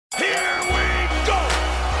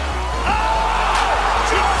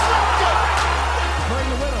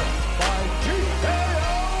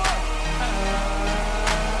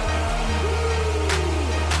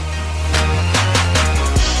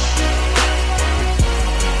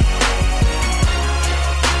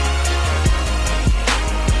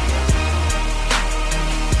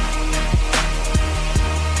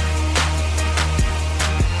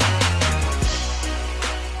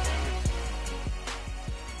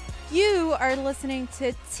You are listening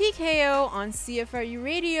to TKO on CFRU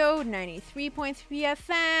Radio 93.3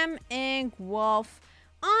 FM in Guelph,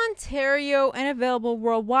 Ontario, and available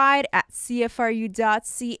worldwide at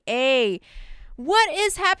CFRU.ca. What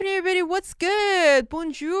is happening, everybody? What's good?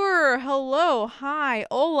 Bonjour, hello, hi,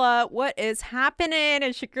 hola. What is happening?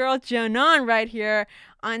 It's your girl Jonan right here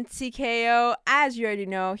on TKO. As you already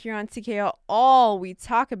know, here on TKO, all we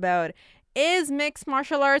talk about is mixed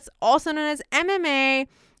martial arts, also known as MMA,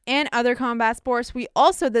 and other combat sports. We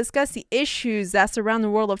also discuss the issues that surround the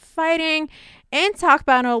world of fighting and talk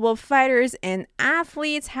about notable fighters and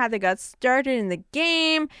athletes, how they got started in the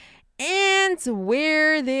game, and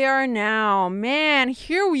where they are now. Man,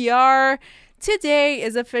 here we are. Today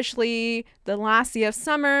is officially the last day of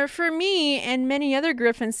summer for me and many other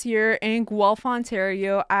Griffins here in Guelph,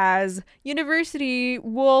 Ontario, as university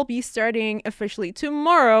will be starting officially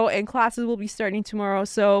tomorrow and classes will be starting tomorrow.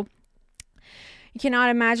 So you cannot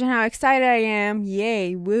imagine how excited I am.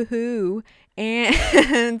 Yay, woohoo.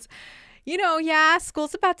 And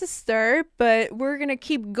school's about to start, but we're going to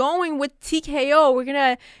keep going with TKO. We're going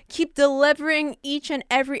to keep delivering each and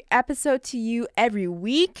every episode to you every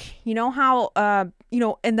week. You know how,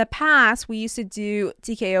 in the past, we used to do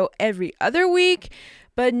TKO every other week.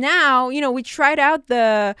 But now, we tried out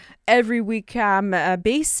the every week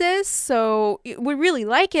basis, so we really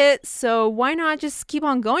like it. So why not just keep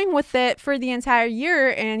on going with it for the entire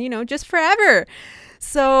year and, just forever?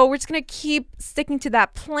 So we're just going to keep sticking to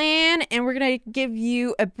that plan, and we're going to give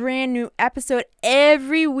you a brand new episode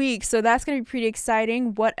every week. So that's going to be pretty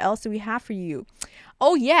exciting. What else do we have for you?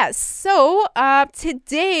 Oh, yes. So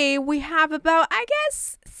today we have about,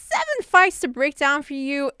 7 fights to break down for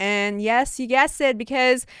you. And yes, you guessed it,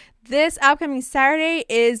 because this upcoming Saturday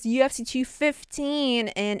is UFC 215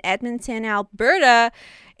 in Edmonton, Alberta.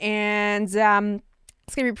 And it's going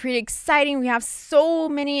to be pretty exciting. We have so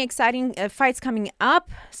many exciting fights coming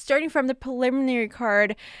up, starting from the preliminary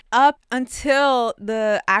card up until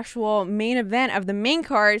the actual main event of the main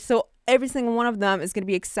card. So every single one of them is going to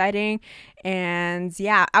be exciting. And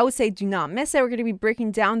yeah, I would say do not miss it. We're going to be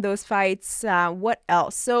breaking down those fights. What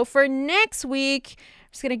else? So for next week,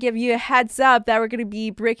 I'm just going to give you a heads up that we're going to be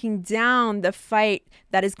breaking down the fight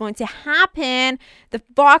that is going to happen, the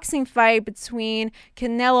boxing fight between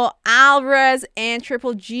Canelo Alvarez and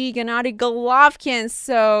Triple G Gennady Golovkin.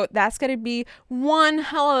 So that's going to be one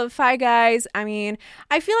hell of a fight, guys. I mean,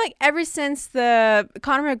 I feel like ever since the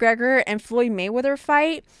Conor McGregor and Floyd Mayweather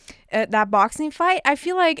fight, that boxing fight, I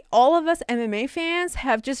feel like all of us MMA fans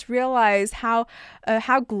have just realized how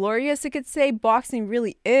glorious, it could say, boxing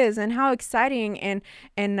really is, and how exciting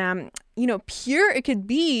and pure it could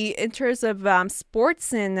be in terms of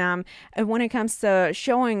sports and when it comes to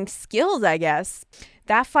showing skills, I guess.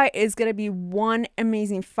 That fight is going to be one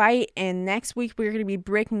amazing fight, and next week we're going to be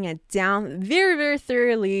breaking it down very, very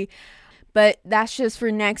thoroughly. But that's just for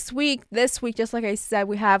next week. This week, just like I said,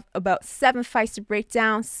 we have about 7 fights to break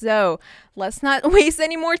down. So let's not waste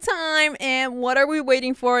any more time. And what are we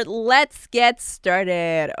waiting for? Let's get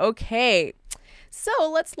started. Okay. So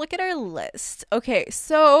let's look at our list. Okay,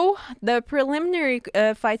 so the preliminary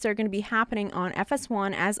fights are going to be happening on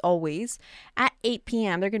FS1, as always, at 8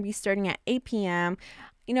 p.m. They're going to be starting at 8 p.m.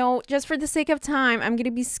 Just for the sake of time, I'm going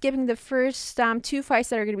to be skipping the first 2 fights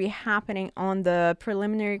that are going to be happening on the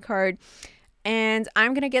preliminary card. And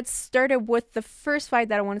I'm going to get started with the first fight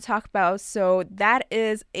that I want to talk about. So that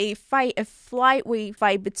is a flyweight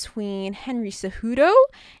fight between Henry Cejudo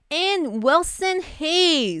and Wilson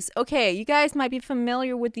Hayes. Okay, you guys might be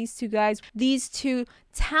familiar with these two guys, these two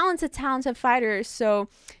talented fighters. So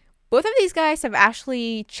both of these guys have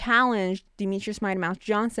actually challenged Demetrius Mighty Mouse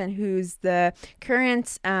Johnson, who's the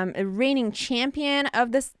current reigning champion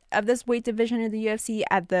of this weight division in the UFC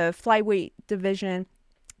at the flyweight division.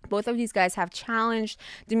 Both of these guys have challenged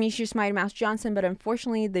Demetrius Mighty Mouse Johnson, but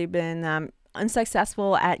unfortunately they've been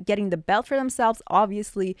unsuccessful at getting the belt for themselves,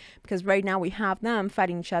 obviously, because right now we have them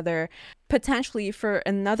fighting each other potentially for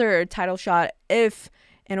another title shot if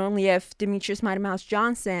and only if Demetrius Mighty Mouse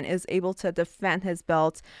Johnson is able to defend his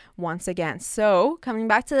belt once again. So coming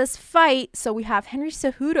back to this fight, so we have Henry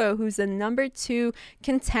Cejudo, who's the number 2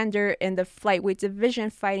 contender in the flyweight division,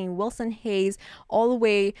 fighting Wilson Hayes, all the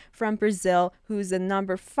way from Brazil, who's the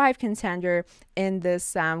number 5 contender in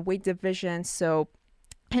this weight division. So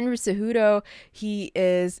Henry Cejudo, he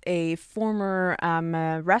is a former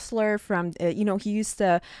wrestler from, he used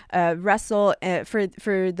to wrestle for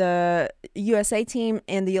the USA team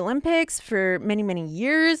in the Olympics for many, many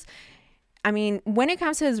years. I mean, when it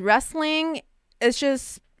comes to his wrestling, it's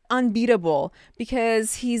just unbeatable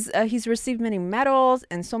because he's received many medals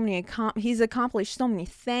and he's accomplished so many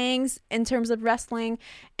things in terms of wrestling.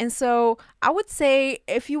 And so I would say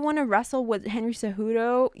if you want to wrestle with Henry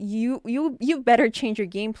Cejudo, you better change your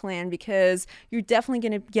game plan because you're definitely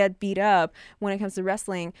going to get beat up when it comes to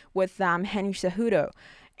wrestling with Henry Cejudo.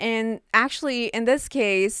 And actually, in this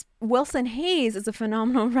case, Wilson Hayes is a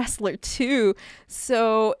phenomenal wrestler too.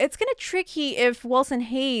 So it's kind of tricky if Wilson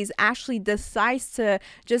Hayes actually decides to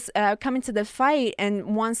just come into the fight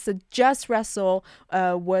and wants to just wrestle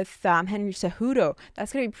with Henry Cejudo.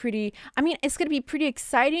 That's going to be pretty, I mean, it's going to be pretty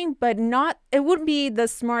exciting, but it wouldn't be the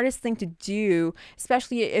smartest thing to do,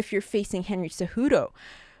 especially if you're facing Henry Cejudo.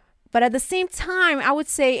 But at the same time, I would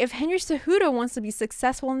say if Henry Cejudo wants to be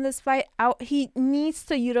successful in this fight, he needs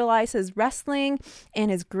to utilize his wrestling and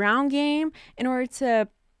his ground game in order to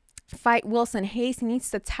fight Wilson Hayes. He needs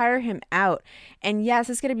to tire him out. And yes,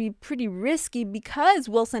 it's going to be pretty risky because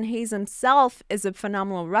Wilson Hayes himself is a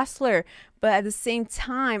phenomenal wrestler. But at the same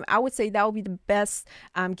time, I would say that would be the best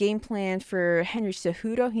game plan for Henry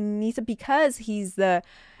Cejudo. He needs it because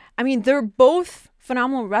they're both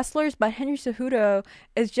phenomenal wrestlers, but Henry Cejudo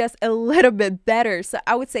is just a little bit better. So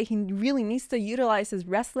I would say he really needs to utilize his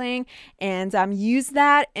wrestling and use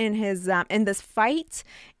that in his in this fight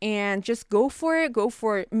and just go for it. Go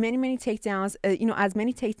for many takedowns. As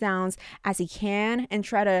many takedowns as he can, and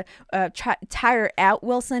try to tire out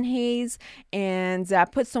Wilson Hayes and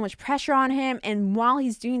put so much pressure on him. And while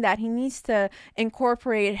he's doing that, he needs to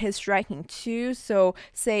incorporate his striking too. So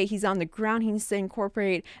say he's on the ground, he needs to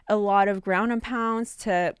incorporate a lot of ground and pound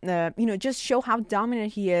to just show how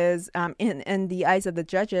dominant he is in the eyes of the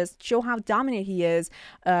judges, show how dominant he is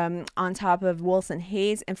on top of Wilson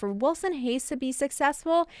Hayes. And for Wilson Hayes to be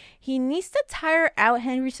successful, he needs to tire out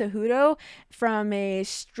Henry Cejudo from a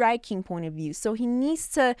striking point of view. So he needs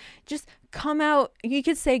to just come out, you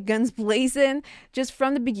could say guns blazing just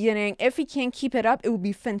from the beginning. If he can keep it up, it would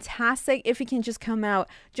be fantastic. If he can just come out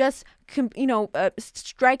just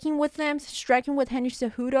striking with Henry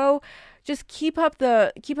Cejudo, just keep up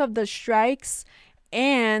the strikes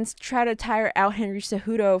and try to tire out Henry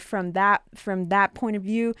Cejudo from that point of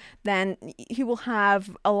view, then he will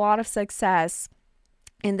have a lot of success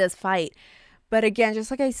in this fight. But again,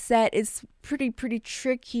 just like I said, it's pretty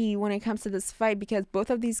tricky when it comes to this fight because both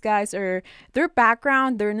of these guys their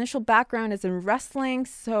initial background is in wrestling.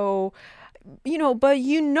 So, but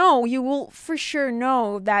you will for sure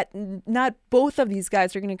know that not both of these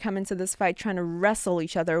guys are going to come into this fight trying to wrestle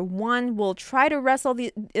each other. One will try to wrestle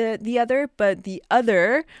the other, but the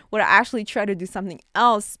other would actually try to do something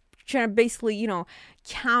else, trying to basically,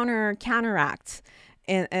 counteract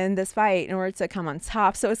in this fight in order to come on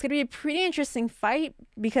top. So it's going to be a pretty interesting fight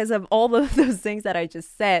because of all of those things that I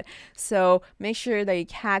just said. So make sure that you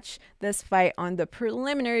catch this fight on the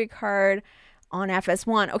preliminary card on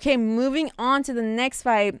FS1. Okay, moving on to the next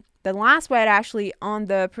fight. The last fight actually on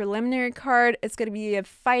the preliminary card, it's going to be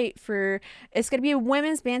a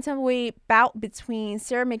women's bantamweight bout between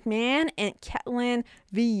Sara McMann and Ketlen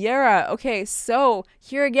Vieira. Okay, so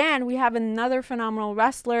here again, we have another phenomenal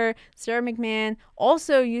wrestler. Sara McMann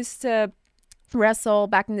also used to wrestle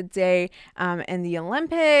back in the day in the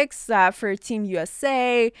Olympics for Team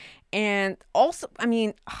USA. And also,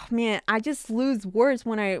 I just lose words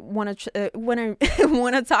when I want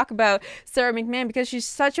to talk about Sara McMann because she's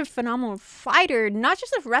such a phenomenal fighter, not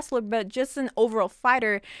just a wrestler, but just an overall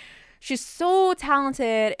fighter. She's so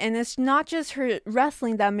talented, and it's not just her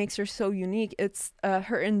wrestling that makes her so unique. It's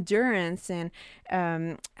her endurance and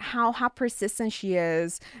how persistent she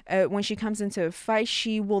is. When she comes into a fight,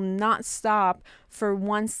 she will not stop for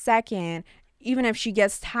 1 second. Even if she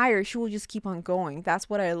gets tired, she will just keep on going. That's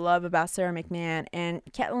what I love about Sara McMann. And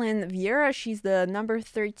Ketlen Vieira, she's the number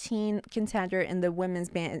 13 contender in the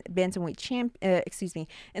women's bantamweight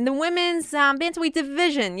in the women's bantamweight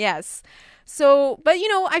division. Yes. So, but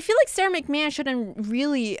I feel like Sara McMann shouldn't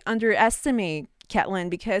really underestimate Ketlen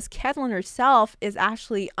because Ketlen herself is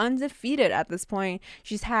actually undefeated at this point.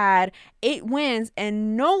 She's had 8 wins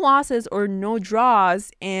and no losses or no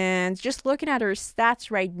draws. And just looking at her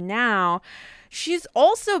stats right now, she's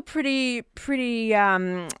also pretty she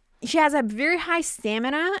has a very high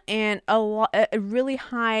stamina and a really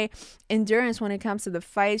high endurance when it comes to the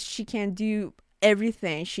fights. She can do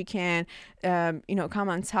everything. She can come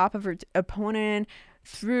on top of her opponent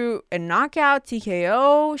through a knockout,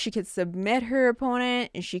 TKO. She could submit her opponent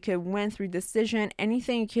and she could win through decision.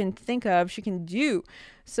 Anything you can think of, she can do.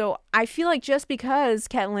 So I feel like just because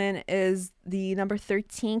Ketlen is the number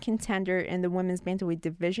 13 contender in the women's bantamweight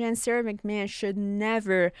division, Sara McMann should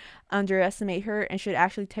never underestimate her and should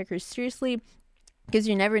actually take her seriously. because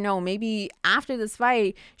you never know. Maybe after this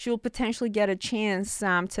fight, she'll potentially get a chance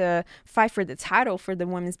to fight for the title, for the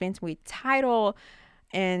women's bantamweight title.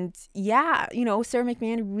 And yeah, Sarah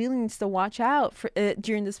McMahon really needs to watch out for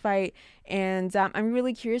during this fight. And I'm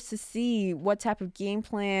really curious to see what type of game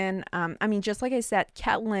plan. I mean, just like I said,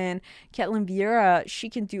 Ketlen Vieira, she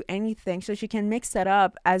can do anything. So she can mix it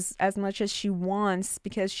up as much as she wants,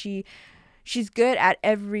 because she's good at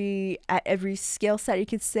every skill set, you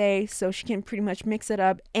could say. So she can pretty much mix it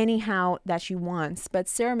up anyhow that she wants. But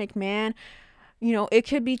Sarah McMahon, it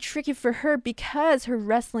could be tricky for her because her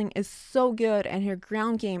wrestling is so good and her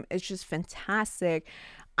ground game is just fantastic.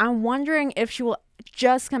 I'm wondering if she will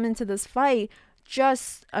just come into this fight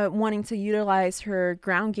just wanting to utilize her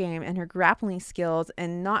ground game and her grappling skills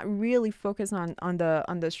and not really focus on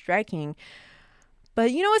the striking. But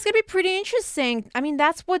it's going to be pretty interesting. I mean,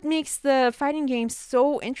 that's what makes the fighting game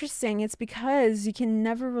so interesting. It's because you can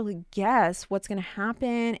never really guess what's going to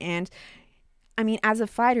happen. And I mean, as a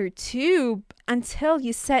fighter too, until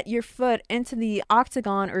you set your foot into the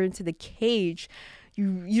octagon or into the cage,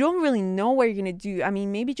 you don't really know what you're going to do. I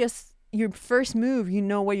mean, maybe just your first move,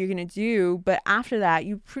 what you're going to do. But after that,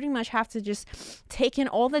 you pretty much have to just take in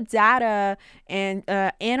all the data and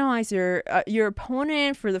analyze your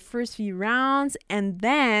opponent for the first few rounds, and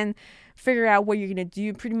then figure out what you're going to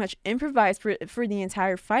do, pretty much improvise for the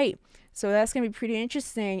entire fight. So that's going to be pretty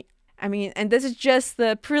interesting. I mean, and this is just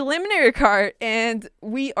the preliminary card, and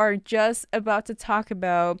we are just about to talk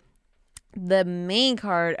about the main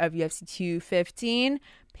card of UFC 215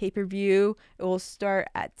 pay-per-view. It will start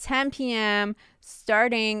at 10 p.m.,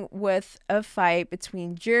 starting with a fight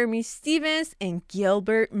between Jeremy Stephens and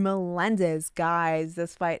Gilbert Melendez. Guys,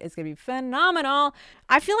 this fight is going to be phenomenal.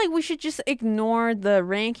 I feel like we should just ignore the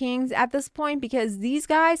rankings at this point, because these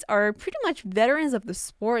guys are pretty much veterans of the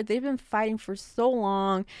sport. They've been fighting for so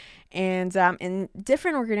long, and in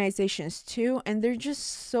different organizations too, and they're just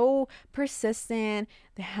so persistent.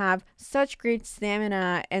 They have such great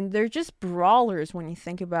stamina, and they're just brawlers when you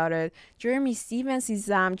think about it. Jeremy Stephens, he's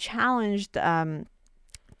challenged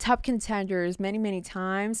top contenders many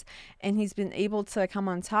times, and he's been able to come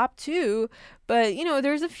on top too. But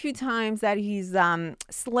there's a few times that he's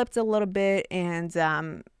slipped a little bit, and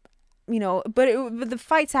but the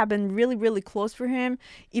fights have been really close for him,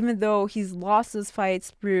 even though he's lost those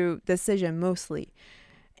fights through decision mostly.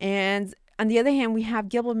 And on the other hand, we have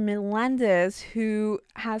Gilbert Melendez, who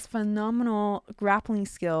has phenomenal grappling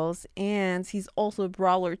skills, and he's also a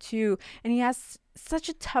brawler too, and he has such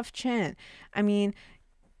a tough chin. I mean,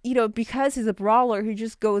 because he's a brawler, he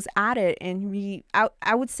just goes at it, and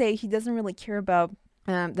I would say he doesn't really care about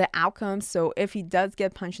the outcome. So if he does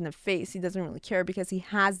get punched in the face, he doesn't really care, because he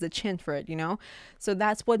has the chin for it, So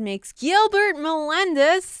that's what makes Gilbert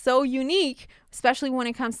Melendez so unique, especially when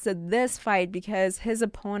it comes to this fight, because his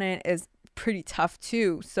opponent is pretty tough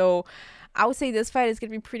too. So I would say this fight is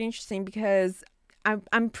going to be pretty interesting, because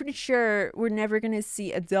I'm pretty sure we're never going to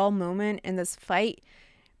see a dull moment in this fight.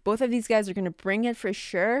 Both of these guys are going to bring it for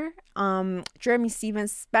sure. Jeremy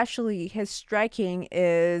Stephens, especially, his striking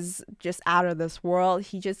is just out of this world.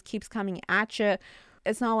 He just keeps coming at you.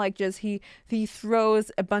 It's not like just he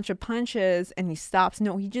throws a bunch of punches and he stops.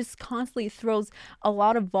 No, he just constantly throws a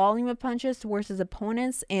lot of volume of punches towards his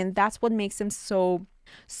opponents, and that's what makes him so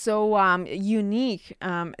unique,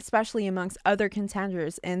 especially amongst other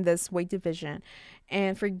contenders in this weight division.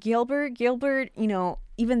 And for Gilbert,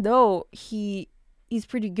 even though he's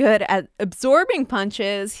pretty good at absorbing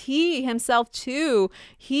punches, he himself too,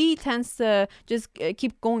 he tends to just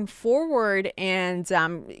keep going forward and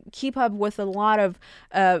keep up with a lot of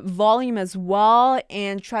volume as well,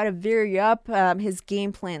 and try to vary up his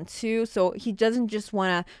game plan too. So he doesn't just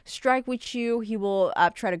want to strike with you, he will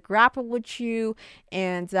try to grapple with you,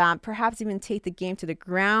 and perhaps even take the game to the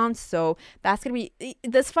ground. So that's going to be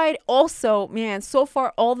this fight. Also, man, so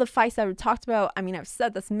far all the fights that we talked about, I mean, I've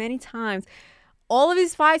said this many times, all of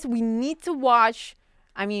these fights we need to watch,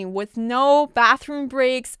 I mean, with no bathroom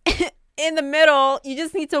breaks in the middle. You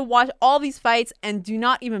just need to watch all these fights and do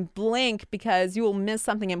not even blink, because you will miss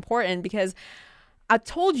something important. Because I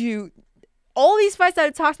told you, all these fights that I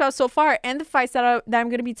talked about so far, and the fights that I'm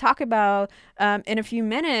going to be talking about in a few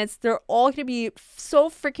minutes, they're all going to be so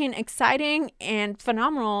freaking exciting and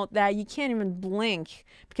phenomenal that you can't even blink,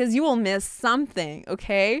 because you will miss something,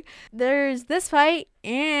 okay? There's this fight,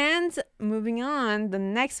 and moving on, the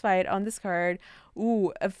next fight on this card,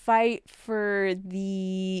 a fight for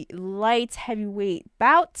the light heavyweight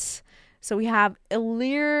bout. So we have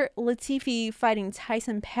Ilir Latifi fighting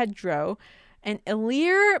Tyson Pedro. And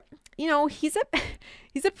Ilir, he's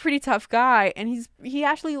a pretty tough guy, and he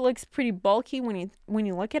actually looks pretty bulky when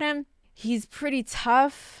you look at him. He's pretty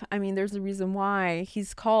tough. I mean, there's a reason why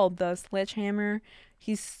he's called the Sledgehammer.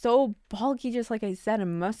 He's so bulky, just like I said,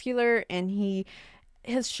 and muscular, and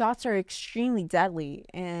his shots are extremely deadly.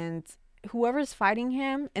 And whoever's fighting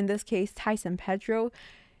him, in this case Tyson Pedro,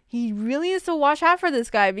 he really needs to watch out for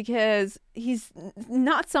this guy, because he's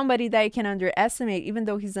not somebody that you can underestimate. Even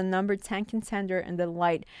though he's a number 10 contender in the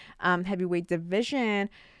light heavyweight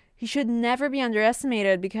division, he should never be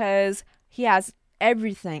underestimated, because he has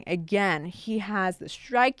everything. Again, he has the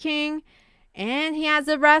striking and he has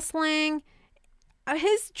the wrestling.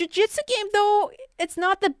 His jiu-jitsu game, though, it's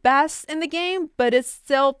not the best in the game, but it's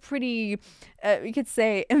still pretty, you could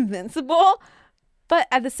say, invincible. But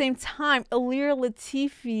at the same time, Ilir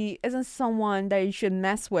Latifi isn't someone that you should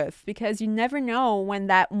mess with, because you never know when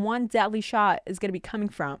that one deadly shot is going to be coming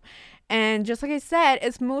from. And just like I said,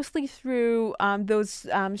 it's mostly through those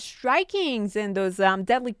strikings and those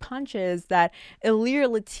deadly punches that Ilir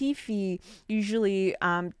Latifi usually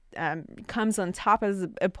comes on top of his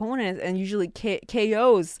opponents, and usually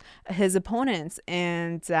KOs his opponents.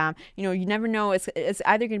 And you never know, it's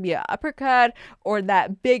either going to be an uppercut or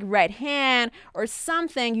that big right hand or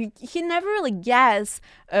something. You can never really guess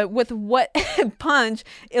with what punch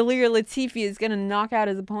Ilir Latifi is going to knock out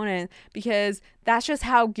his opponent, because that's just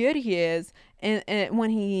how good he is and when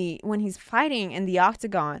he's fighting in the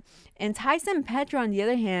octagon. And Tyson Pedro, on the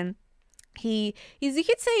other hand, he's, you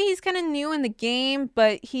could say, he's kind of new in the game,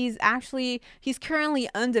 but he's currently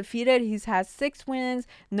undefeated. He's had 6 wins,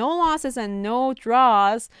 no losses, and no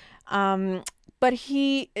draws. But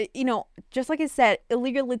he, just like I said,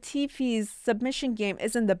 Ilir Latifi's submission game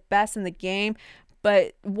isn't the best in the game.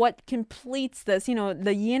 But what completes this,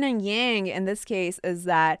 the yin and yang in this case, is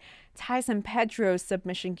that Tyson Pedro's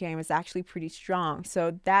submission game is actually pretty strong.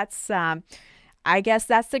 So that's, I guess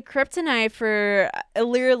that's the kryptonite for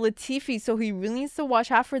Ilir Latifi. So he really needs to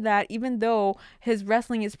watch out for that. Even though his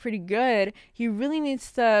wrestling is pretty good, he really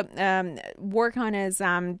needs to work on his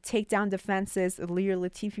takedown defenses. Ilir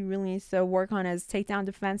Latifi really needs to work on his takedown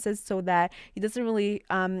defenses so that he doesn't really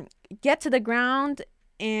get to the ground,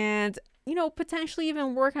 and potentially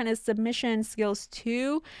even work on his submission skills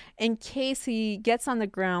too, in case he gets on the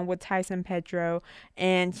ground with Tyson Pedro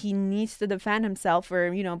and he needs to defend himself,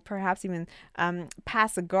 or, perhaps even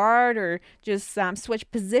pass a guard, or just switch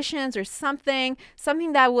positions, or something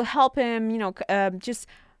that will help him,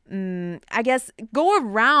 I guess, go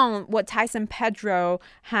around what Tyson Pedro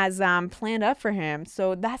has planned up for him.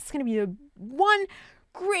 So that's going to be one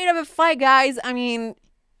great of a fight, guys. I mean,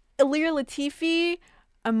 Ilir Latifi,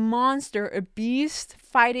 a monster, a beast,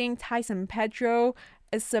 fighting Tyson Pedro,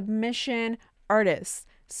 a submission artist.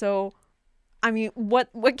 So, I mean,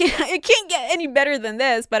 it can't get any better than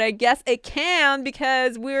this, but I guess it can,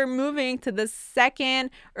 because we're moving to the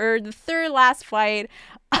second or the third last fight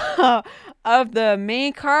of the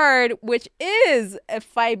main card, which is a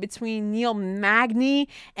fight between Neil Magny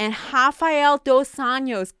and Rafael dos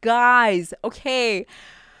Anjos. Guys, okay,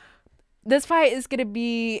 this fight is going to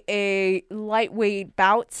be a lightweight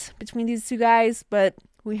bout between these two guys, but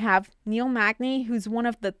we have Neil Magny, who's one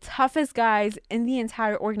of the toughest guys in the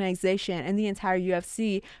entire organization, in the entire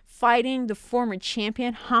UFC, fighting the former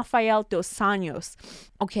champion, Rafael dos Anjos.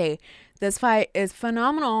 Okay, this fight is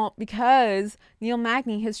phenomenal because Neil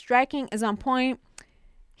Magny, his striking is on point.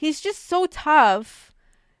 He's just so tough.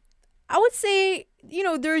 I would say,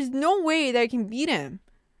 there's no way that I can beat him,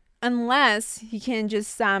 unless he can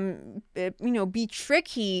just, be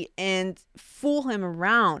tricky and fool him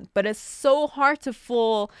around. But it's so hard to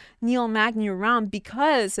fool Neil Magny around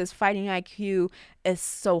because his fighting IQ is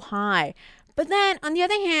so high. But then, on the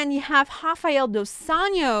other hand, you have Rafael dos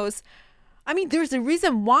Anjos. I mean, there's a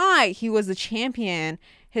reason why he was the champion.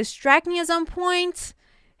 His striking is on point.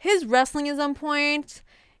 His wrestling is on point.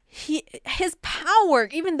 His power,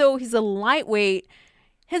 even though he's a lightweight,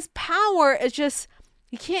 his power is just...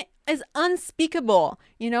 is unspeakable.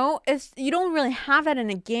 You don't really have that in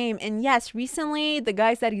a game. And yes, recently the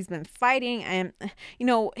guys that he's been fighting, and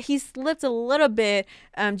he slipped a little bit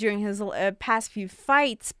during his past few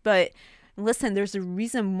fights. But listen, there's a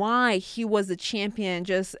reason why he was the champion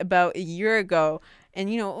just about a year ago. And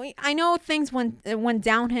I know things went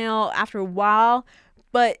downhill after a while,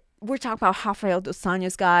 but we're talking about Rafael dos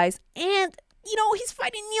Anjos, guys, and he's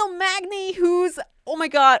fighting Neil Magny, who's, oh my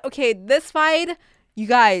god, okay, this fight. You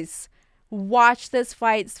guys, watch this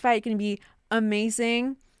fight. This fight is going to be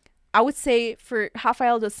amazing. I would say for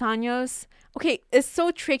Rafael dos Anjos, okay, it's so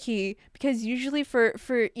tricky because usually for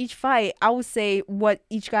each fight, I would say what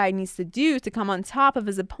each guy needs to do to come on top of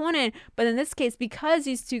his opponent. But in this case, because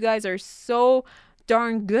these two guys are so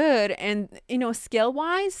darn good and,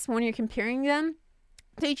 skill-wise, when you're comparing them,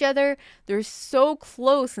 to each other. They're so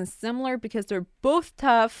close and similar because they're both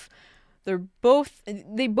tough.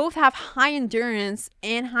 They both have high endurance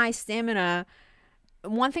and high stamina.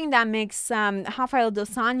 One thing that makes Rafael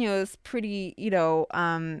dos Anjos pretty,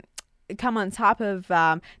 come on top of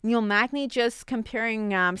Neil Magny, just comparing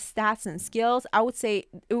stats and skills, I would say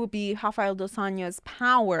it would be Rafael dos Anjos'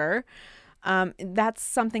 power. That's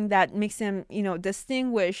something that makes him,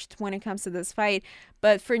 distinguished when it comes to this fight.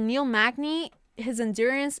 But for Neil Magny, his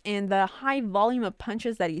endurance and the high volume of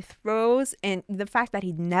punches that he throws and the fact that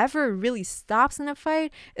he never really stops in a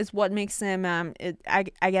fight is what makes him,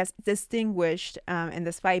 I guess, distinguished in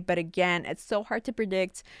this fight. But again, it's so hard to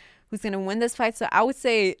predict who's going to win this fight. So I would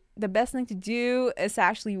say the best thing to do is to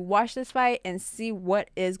actually watch this fight and see what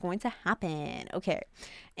is going to happen. Okay.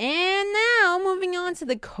 And now moving on to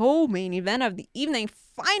the co-main event of the evening.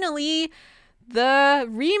 Finally, the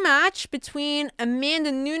rematch between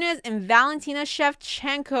Amanda Nunes and Valentina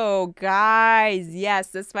Shevchenko. Guys, yes,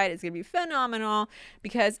 this fight is going to be phenomenal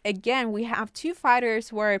because, again, we have two fighters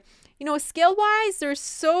who are, skill-wise, they're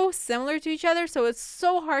so similar to each other. So it's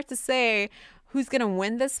so hard to say who's going to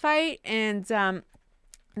win this fight. And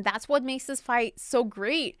that's what makes this fight so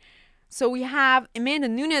great. So we have Amanda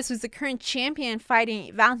Nunes, who's the current champion,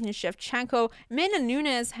 fighting Valentina Shevchenko. Amanda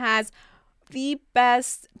Nunes has the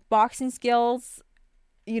best boxing skills,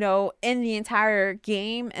 in the entire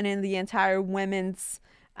game and in the entire women's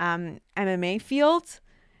MMA field,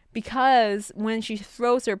 because when she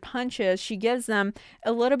throws her punches, she gives them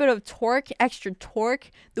a little bit of torque, extra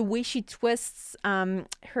torque, the way she twists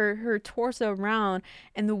her torso around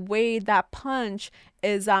and the way that punch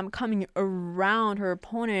is coming around her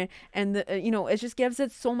opponent, and it just gives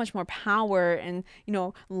it so much more power. And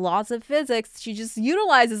laws of physics, she just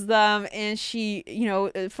utilizes them, and she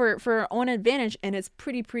for her own advantage, and it's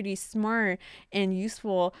pretty smart and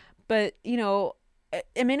useful. But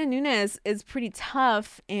Amanda Nunes is pretty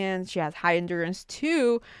tough and she has high endurance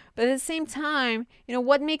too. But at the same time,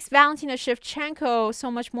 what makes Valentina Shevchenko so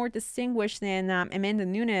much more distinguished than Amanda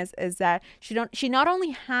Nunes is that she not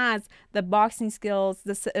only has the boxing skills,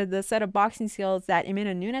 the set of boxing skills that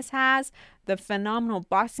Amanda Nunes has, the phenomenal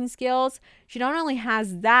boxing skills. She not only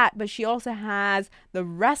has that, but she also has the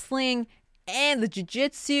wrestling and the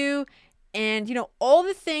jiu-jitsu and all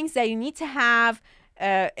the things that you need to have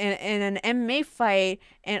in an MMA fight,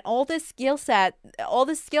 and all the skill sets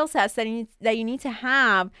that you need to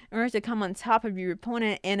have in order to come on top of your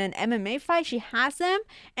opponent in an MMA fight. She has them,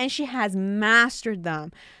 and she has mastered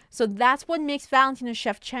them. So that's what makes Valentina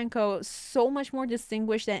Shevchenko so much more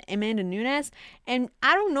distinguished than Amanda Nunes. And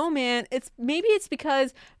I don't know, man. It's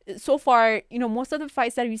because so far, most of the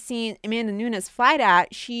fights that we've seen Amanda Nunes fight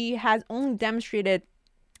at, she has only demonstrated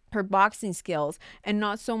her boxing skills and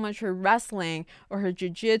not so much her wrestling or her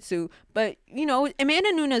jiu-jitsu. But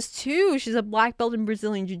Amanda Nunes too, she's a black belt in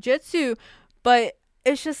Brazilian jiu-jitsu, but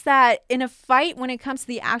it's just that in a fight, when it comes to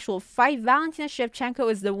the actual fight, Valentina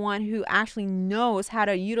Shevchenko is the one who actually knows how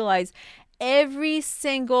to utilize every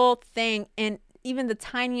single thing and even the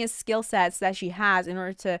tiniest skill sets that she has in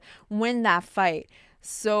order to win that fight.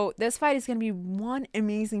 So this fight is going to be one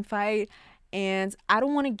amazing fight. And I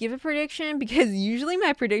don't want to give a prediction because usually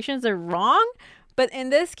my predictions are wrong. But in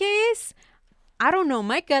this case, I don't know.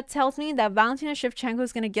 My gut tells me that Valentina Shevchenko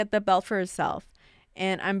is going to get the belt for herself.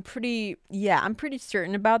 And I'm pretty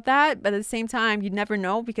certain about that. But at the same time, you never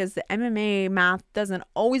know because the MMA math doesn't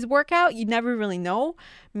always work out. You never really know.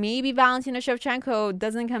 Maybe Valentina Shevchenko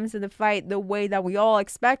doesn't come to the fight the way that we all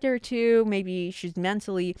expect her to. Maybe she's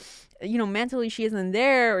mentally she isn't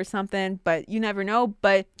there or something, but you never know.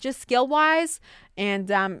 But just skill-wise and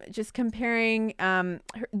just comparing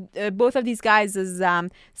both of these guys'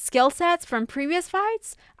 skill sets from previous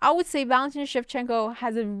fights, I would say Valentina Shevchenko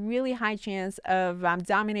has a really high chance of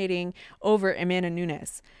dominating over Amanda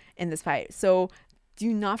Nunes in this fight. So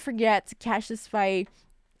do not forget to catch this fight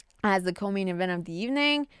as the co-main event of the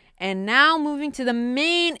evening. And now moving to the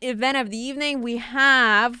main event of the evening, we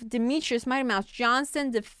have Demetrious Mighty Mouse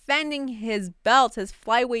Johnson defending his belt, his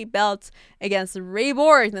flyweight belt, against Ray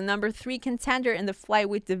Borg, the number 3 contender in the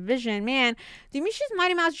flyweight division. Man, Demetrious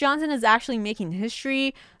Mighty Mouse Johnson is actually making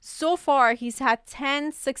history. So far, he's had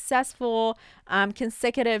 10 successful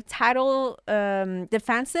consecutive title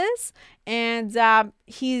defenses, and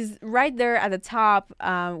he's right there at the top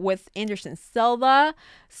with Anderson Silva.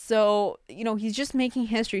 So, he's just making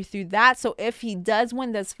history through that. So if he does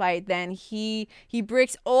win this fight, then he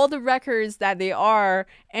breaks all the records that they are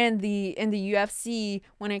in the UFC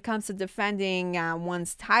when it comes to defending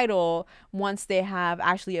one's title once they have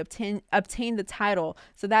actually obtained the title.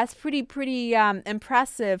 So that's pretty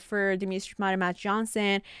impressive for Demetrius Mighty Mouse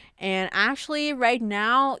Johnson. And actually right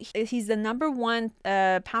now he's the number one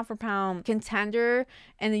pound for pound contender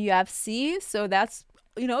in the UFC. So that's,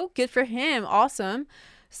 good for him. Awesome.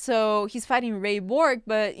 So he's fighting Ray Borg,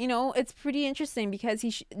 but it's pretty interesting because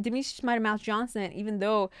Demetrius Mighty Mouse Johnson, even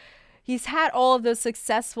though he's had all of those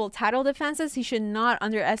successful title defenses, he should not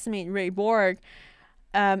underestimate Ray Borg.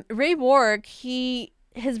 Ray Borg,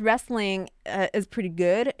 his wrestling is pretty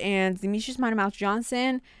good, and Demetrius Mighty Mouse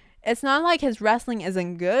Johnson, it's not like his wrestling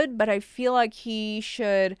isn't good, but I feel like he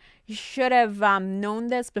should have known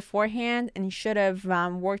this beforehand, and he should have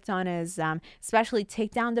worked on his especially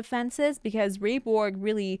takedown defenses, because Ray Borg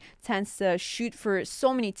really tends to shoot for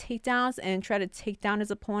so many takedowns and try to take down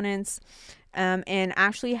his opponents. And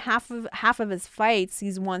actually half of his fights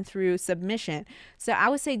he's won through submission. So I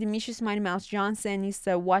would say Demetrius Mighty Mouse Johnson needs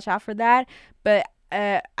to watch out for that. But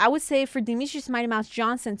I would say for Demetrius Mighty Mouse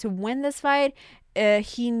Johnson to win this fight,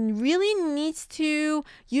 he really needs to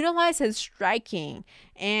utilize his striking,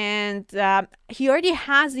 and he already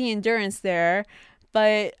has the endurance there.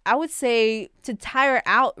 But I would say to tire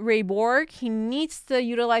out Ray Borg, he needs to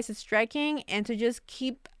utilize his striking and to just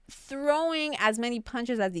keep throwing as many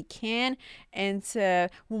punches as he can and to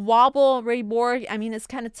wobble Ray Borg. I mean, it's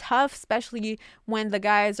kind of tough, especially when the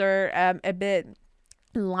guys are a bit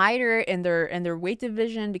lighter in their weight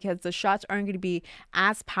division, because the shots aren't going to be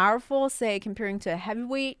as powerful, say comparing to a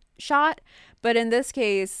heavyweight shot. But in this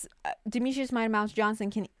case, Demetrius Mighty Mouse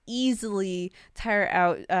Johnson can easily tire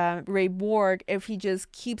out Ray Borg if he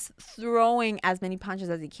just keeps throwing as many punches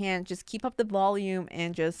as he can. Just keep up the volume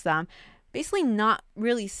and just basically not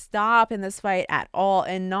really stop in this fight at all,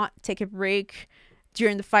 and not take a break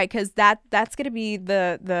during the fight, because that's gonna be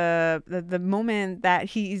the moment that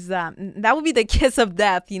he's that would be the kiss of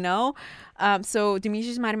death, so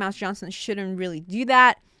Demetrius Mighty Mouse Johnson shouldn't really do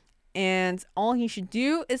that, and all he should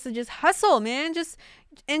do is to just hustle, man, just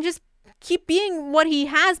keep being what he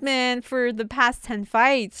has been for the past 10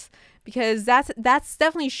 fights, because that's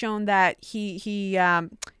definitely shown that he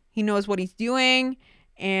knows what he's doing,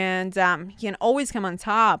 and he can always come on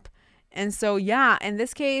top. And so, yeah, in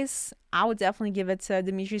this case, I would definitely give it to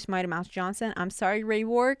Demetrius Mighty Mouse Johnson. I'm sorry, Ray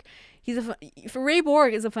Borg. Ray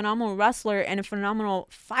Borg is a phenomenal wrestler and a phenomenal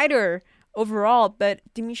fighter overall, but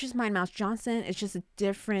Demetrius Mighty Mouse Johnson is just a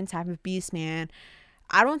different type of beast, man.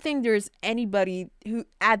 I don't think there's anybody who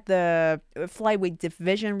at the flyweight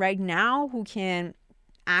division right now who can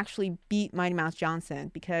actually beat Mighty Mouse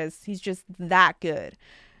Johnson, because he's just that good.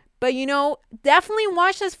 But, definitely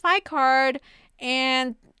watch this fight card,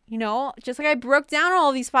 and just like I broke down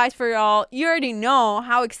all these fights for y'all, you already know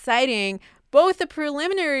how exciting both the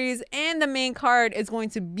preliminaries and the main card is going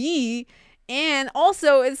to be. And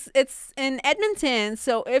also it's in Edmonton.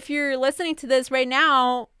 So if you're listening to this right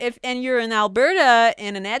now, and you're in Alberta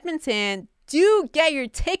and in Edmonton, do get your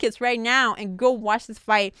tickets right now and go watch this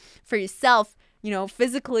fight for yourself,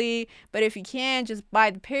 physically. But if you can, just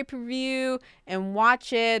buy the pay-per-view and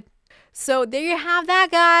watch it. So there you have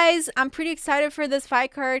that, guys. I'm pretty excited for this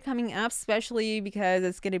fight card coming up, especially because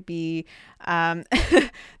it's going to be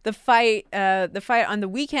the fight on the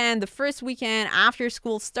weekend, the first weekend after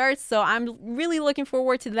school starts. So I'm really looking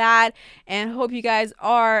forward to that, and hope you guys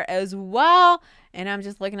are as well. And I'm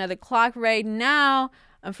just looking at the clock right now.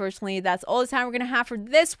 Unfortunately, that's all the time we're going to have for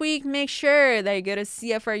this week. Make sure that you go to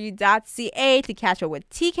cfru.ca to catch up with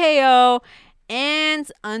TKO. And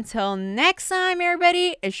until next time,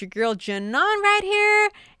 everybody, it's your girl Janon right here.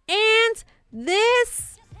 And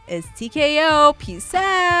this is TKO. Peace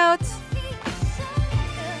out.